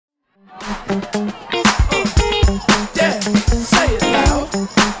Yeah, say it loud.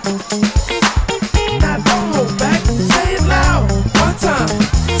 Now don't hold back, say it loud. One time,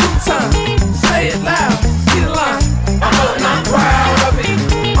 two times, say it loud. Get a line, I'm proud of it.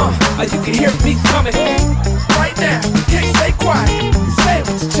 You can hear me coming right now. Can't stay quiet, say it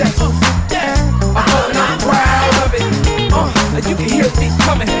with your chest. Yeah, I'm proud of it. You can hear me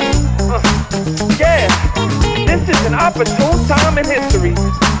coming. Yeah, this is an opportune time in history.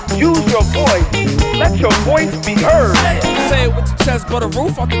 Use your voice. Let your voice be heard. Say it with your chest, but the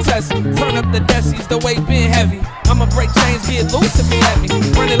roof off the test. Turn up the decibels, the weight being heavy. I'ma break chains, get loose if you let me.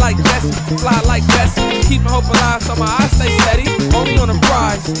 Run it like Jesse, fly like Jesse. Keeping hope alive so my eyes stay steady. Only on the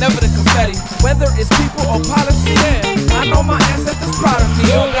prize, never the confetti. Whether it's people or policy, yeah, I know my ancestors proud of me.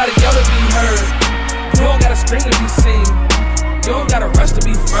 You don't gotta yell to be heard. You don't gotta scream to be seen. You don't gotta rush to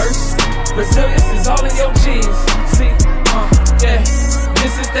be first. Resilience is all in your genes. See, yeah,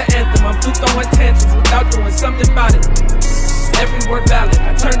 this is the anthem. I'm through throwing tantrums without doing something about it. Every word valid,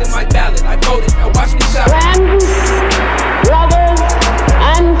 I turned in my ballot, I voted, now watch me shout. Friends, brothers,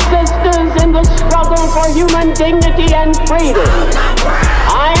 and sisters in the struggle for human dignity and freedom,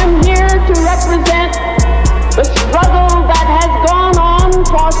 I am here to represent the struggle that has gone on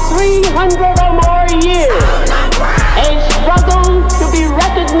for 300 or more years. A struggle to be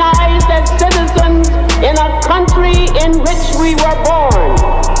recognized as citizens in a country in which we were born.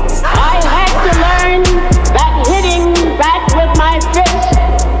 I had to learn that hitting back with my fist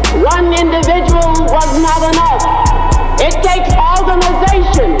one individual was not enough. It takes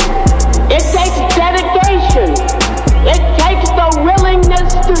organization. It takes dedication. It takes the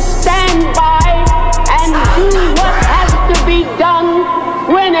willingness to stand by and do what has to be done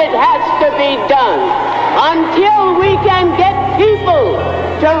when it has to be done. Until we can get people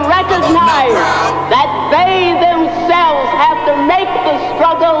to recognize that they themselves have to make the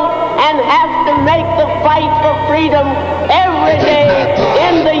struggle and have to make the fight for freedom every day,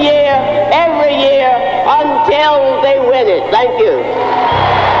 in the year, every year, until they win it. Thank you.